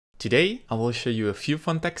Today, I will show you a few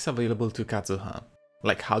fun techs available to Kazuha,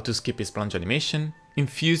 like how to skip his plunge animation,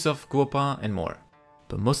 infuse of Guoba and more.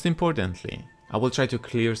 But most importantly, I will try to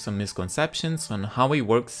clear some misconceptions on how he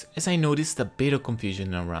works, as I noticed a bit of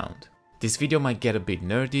confusion around. This video might get a bit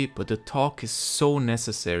nerdy, but the talk is so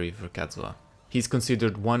necessary for Kazuha. He's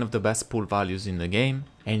considered one of the best pull values in the game,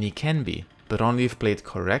 and he can be, but only if played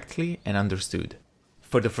correctly and understood.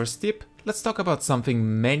 For the first tip, let's talk about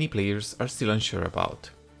something many players are still unsure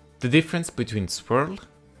about. The difference between Swirl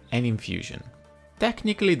and Infusion.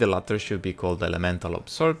 Technically the latter should be called Elemental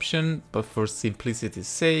Absorption, but for simplicity's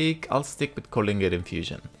sake I'll stick with calling it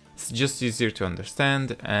Infusion. It's just easier to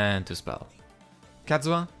understand and to spell.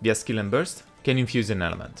 Kazuha, via skill and burst, can infuse an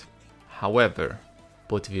element. However,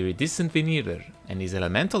 both Viridescent Veneer and his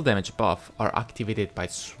elemental damage buff are activated by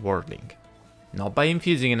swirling. Not by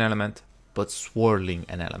infusing an element, but swirling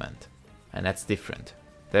an element. And that's different,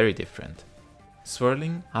 very different.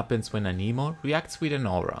 Swirling happens when Anemo reacts with an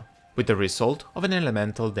aura, with the result of an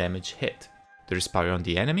elemental damage hit. There is pyro on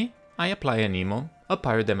the enemy, I apply Anemo, a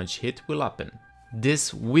pyro damage hit will happen.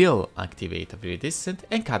 This will activate a Viridescent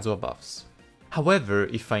and Kazuha buffs. However,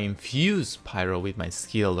 if I infuse pyro with my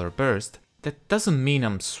skill or burst, that doesn't mean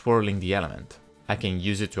I'm swirling the element. I can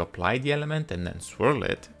use it to apply the element and then swirl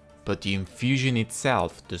it, but the infusion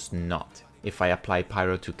itself does not. If I apply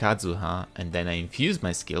pyro to Kazuha and then I infuse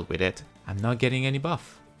my skill with it, I'm not getting any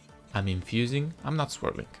buff. I'm infusing, I'm not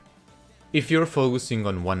swirling. If you're focusing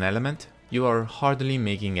on one element, you are hardly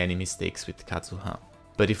making any mistakes with Kazuha.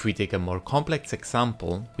 But if we take a more complex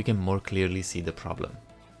example, we can more clearly see the problem.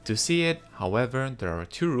 To see it, however, there are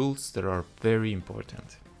two rules that are very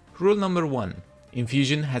important. Rule number 1.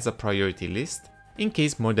 Infusion has a priority list in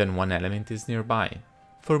case more than one element is nearby.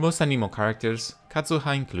 For most Anemo characters,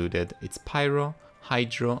 Kazuha included, it's Pyro,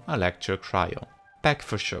 Hydro, Electro, Cryo. PEC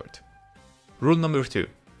for short. Rule number 2.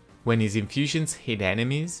 When his infusions hit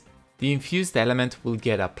enemies, the infused element will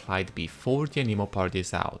get applied before the Anemo part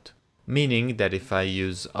is out. Meaning that if I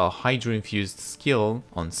use a Hydro infused skill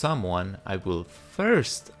on someone, I will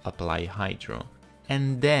first apply Hydro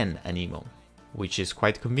and then Anemo, which is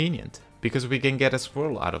quite convenient because we can get a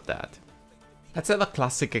swirl out of that. Let's have a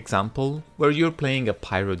classic example where you're playing a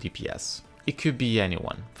Pyro DPS. It could be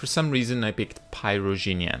anyone. For some reason I picked Pyro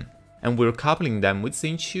Jinyan, and we're coupling them with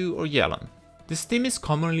Xingqiu or Yelan. This team is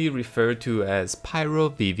commonly referred to as Pyro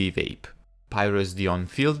VV Vape. Pyro is the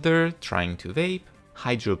on-fielder trying to vape,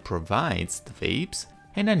 Hydro provides the vapes,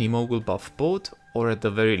 and Anemo will buff both or at the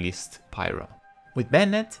very least Pyro. With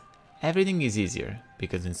Bennett, everything is easier,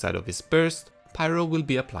 because inside of his burst, Pyro will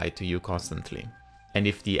be applied to you constantly. And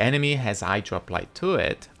if the enemy has Hydro applied to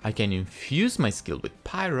it, I can infuse my skill with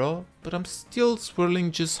Pyro, but I'm still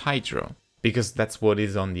swirling just Hydro, because that's what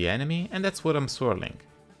is on the enemy and that's what I'm swirling.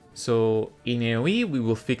 So in AoE we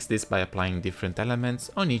will fix this by applying different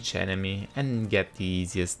elements on each enemy and get the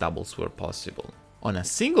easiest double swirl possible. On a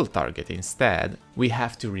single target instead, we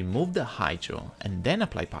have to remove the Hydro and then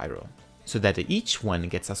apply Pyro, so that each one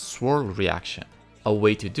gets a swirl reaction. A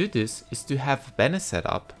way to do this is to have Bennett set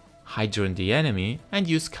up, Hydro on the enemy, and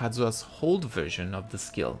use Kazuha's hold version of the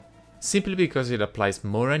skill, simply because it applies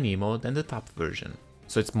more Anemo than the top version,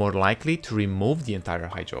 so it's more likely to remove the entire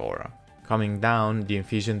Hydro aura. Coming down, the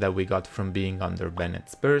infusion that we got from being under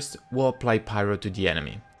Bennett's burst will apply Pyro to the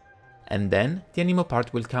enemy, and then the Anemo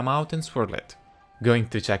part will come out and swirl it. Going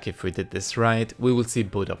to check if we did this right, we will see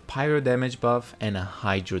both a Pyro damage buff and a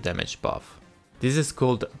Hydro damage buff. This is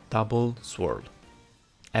called double swirl.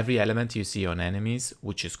 Every element you see on enemies,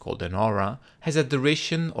 which is called an aura, has a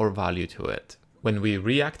duration or value to it. When we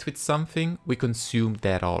react with something, we consume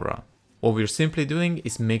that aura. What we're simply doing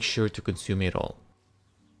is make sure to consume it all.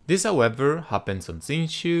 This, however, happens on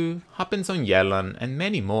Xingqiu, happens on Yelan and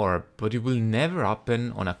many more, but it will never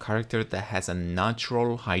happen on a character that has a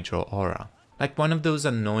natural Hydro aura, like one of those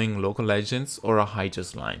annoying local legends or a Hydro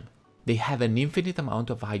slime. They have an infinite amount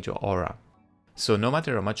of Hydro aura, so no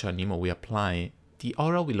matter how much Anemo we apply, the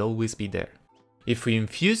aura will always be there. If we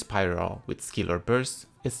infuse Pyro with skill or burst,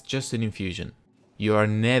 it's just an infusion. You are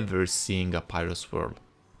never seeing a Pyro swirl,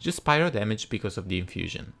 just Pyro damage because of the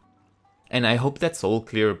infusion. And I hope that's all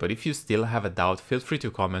clear, but if you still have a doubt, feel free to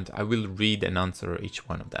comment, I will read and answer each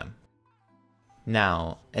one of them.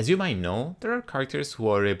 Now, as you might know, there are characters who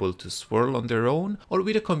are able to swirl on their own or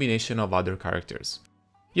with a combination of other characters.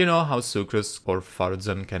 You know how Sucrose or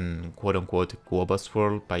Farzan can quote-unquote Guoba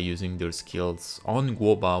swirl by using their skills on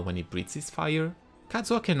Guoba when he breathes his fire?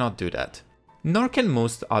 Kazuha cannot do that, nor can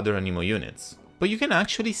most other Anemo units, but you can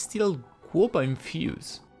actually still Guoba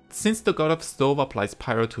infuse. Since the God of Stove applies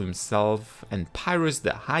Pyro to himself, and Pyro is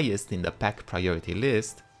the highest in the pack priority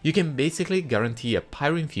list, You can basically guarantee a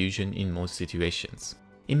Pyro Infusion in most situations.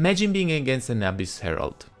 Imagine being against an Abyss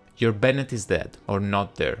Herald. Your Bennett is dead, or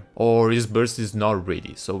not there, or his burst is not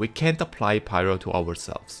ready, so we can't apply Pyro to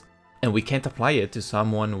ourselves. And we can't apply it to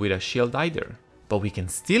someone with a shield either. But we can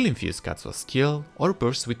still infuse Kazuha's skill or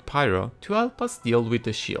burst with Pyro to help us deal with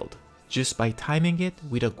the shield, just by timing it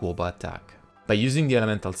with a Guoba Tech. By using the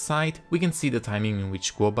elemental sight, we can see the timing in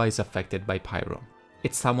which Guoba is affected by Pyro.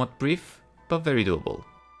 It's somewhat brief, but very doable.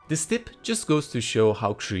 This tip just goes to show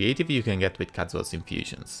how creative you can get with Kazuha's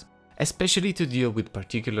infusions, especially to deal with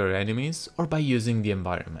particular enemies or by using the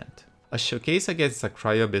environment. A showcase against a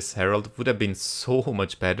Cryo Abyss Herald would have been so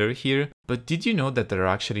much better here, but did you know that there are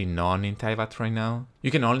actually none in Teyvat right now?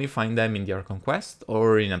 You can only find them in the Archon Quest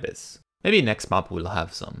or in Abyss. Maybe next map will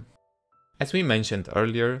have some. As we mentioned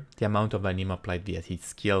earlier, the amount of Anemo applied via his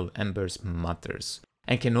skill and burst matters,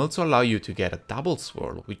 and can also allow you to get a double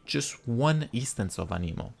swirl with just one instance of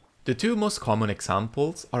Anemo. The two most common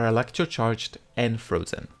examples are Electrocharged and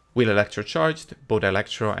Frozen. With Electrocharged, both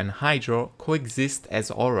Electro and Hydro coexist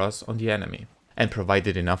as auras on the enemy, and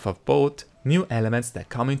provided enough of both, new elements that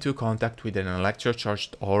come into contact with an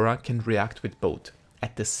Electrocharged aura can react with both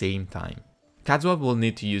at the same time. Kazuha will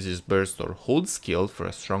need to use his burst or hold skill for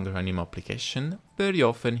a stronger Anemo application very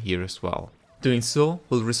often here as well. Doing so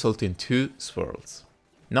will result in two swirls.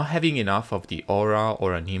 Not having enough of the aura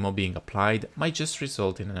or Anemo being applied might just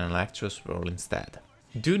result in an Electro swirl instead.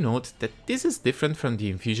 Do note that this is different from the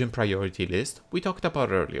infusion priority list we talked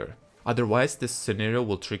about earlier, otherwise this scenario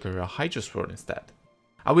will trigger a Hydro swirl instead.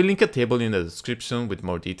 I will link a table in the description with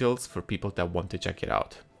more details for people that want to check it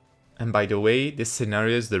out. And by the way, this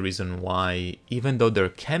scenario is the reason why, even though there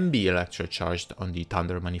can be Electrocharged on the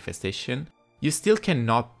Thunder manifestation, you still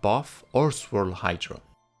cannot buff or swirl Hydro.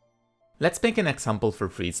 Let's make an example for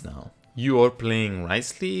Freeze now. You are playing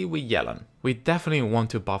Wriothesley with Yelan. We definitely want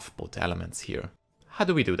to buff both elements here. How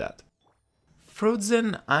do we do that?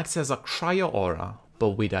 Frozen acts as a Cryo aura,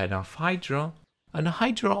 but with enough Hydro, and a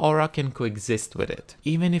Hydro aura can coexist with it,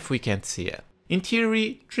 even if we can't see it. In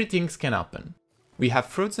theory, three things can happen. We have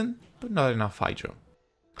Frozen, but not enough Hydro.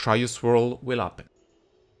 Cryo Swirl will happen.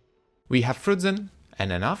 We have Frozen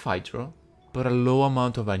and enough Hydro, but a low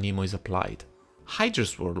amount of Anemo is applied. Hydro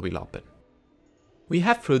Swirl will happen. We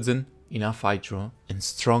have Frozen, enough Hydro, and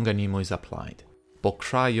strong Anemo is applied. Both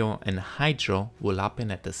Cryo and Hydro will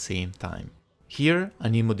happen at the same time. Here,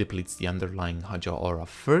 Anemo depletes the underlying Hydro aura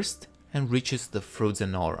first and reaches the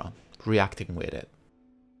Frozen aura, reacting with it.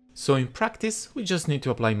 So in practice, we just need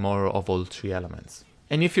to apply more of all three elements.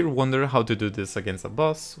 And if you wonder how to do this against a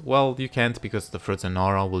boss, well, you can't because the Frozen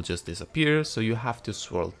aura will just disappear, so you have to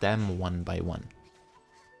swirl them one by one.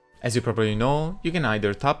 As you probably know, you can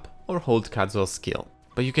either tap or hold Kazuha's skill.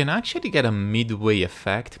 But you can actually get a midway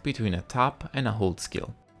effect between a tap and a hold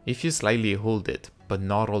skill. If you slightly hold it, but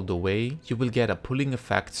not all the way, you will get a pulling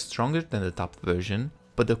effect stronger than the tap version,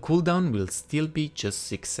 but the cooldown will still be just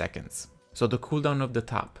 6 seconds. So the cooldown of the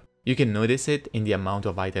tap. You can notice it in the amount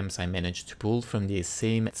of items I managed to pull from the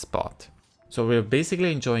same spot. So we're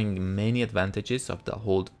basically enjoying many advantages of the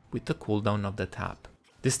hold with the cooldown of the tap.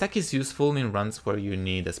 This tech is useful in runs where you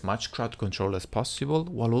need as much crowd control as possible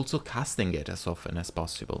while also casting it as often as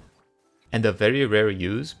possible. And a very rare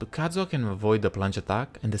use, but Kazuha can avoid the plunge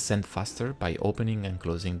attack and descend faster by opening and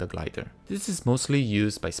closing the glider. This is mostly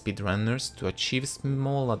used by speedrunners to achieve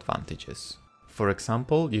small advantages. For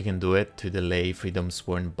example, you can do it to delay Freedom's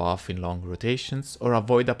Sworn buff in long rotations or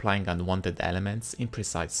avoid applying unwanted elements in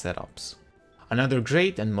precise setups. Another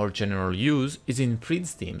great and more general use is in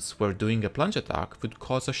freeze teams where doing a plunge attack would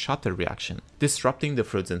cause a shatter reaction, disrupting the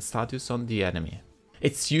frozen status on the enemy.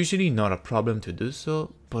 It's usually not a problem to do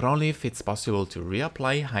so, but only if it's possible to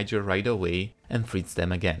reapply Hydro right away and freeze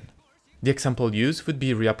them again. The example used would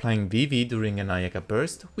be reapplying VV during an Ayaka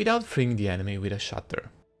burst without freeing the enemy with a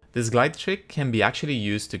shatter. This glide trick can be actually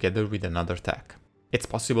used together with another tech. It's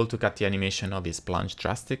possible to cut the animation of his plunge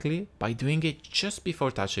drastically by doing it just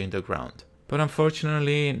before touching the ground. But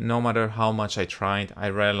unfortunately, no matter how much I tried, I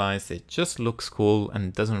realized it just looks cool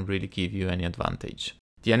and doesn't really give you any advantage.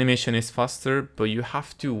 The animation is faster, but you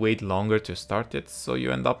have to wait longer to start it, so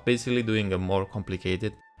you end up basically doing a more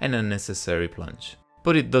complicated and unnecessary plunge.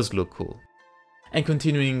 But it does look cool. And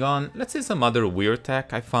continuing on, let's see some other weird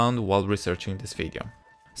tech I found while researching this video.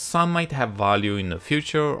 Some might have value in the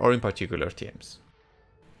future or in particular teams.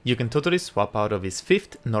 You can totally swap out of his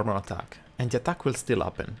 5th normal attack, and the attack will still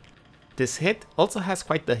happen. This hit also has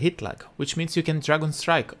quite the hit lag, which means you can Dragon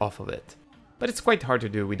Strike off of it, but it's quite hard to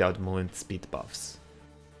do without movement speed buffs.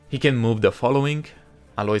 He can move the following: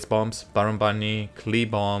 Aloy's bombs, Baron Bunny, Klee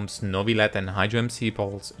bombs, Novilet and Hydro MC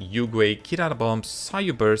Pulse, Yugwei, Kirara bombs,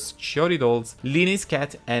 Sayu bursts, Chiori dolls, Line's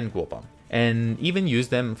cat and Guoba. And even use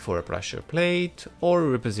them for a pressure plate or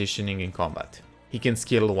repositioning in combat. He can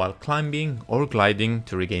skill while climbing or gliding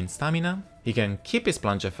to regain stamina. He can keep his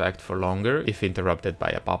plunge effect for longer if interrupted by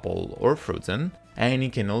a bubble or frozen. And he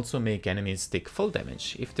can also make enemies take full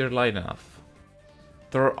damage if they're light enough.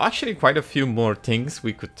 There are actually quite a few more things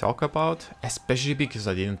we could talk about, especially because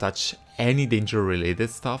I didn't touch any danger related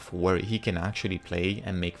stuff where he can actually play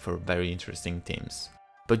and make for very interesting teams.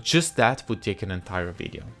 But just that would take an entire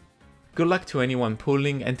video. Good luck to anyone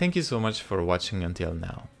pulling, and thank you so much for watching until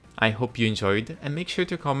now. I hope you enjoyed, and make sure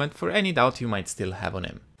to comment for any doubt you might still have on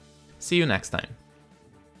him. See you next time.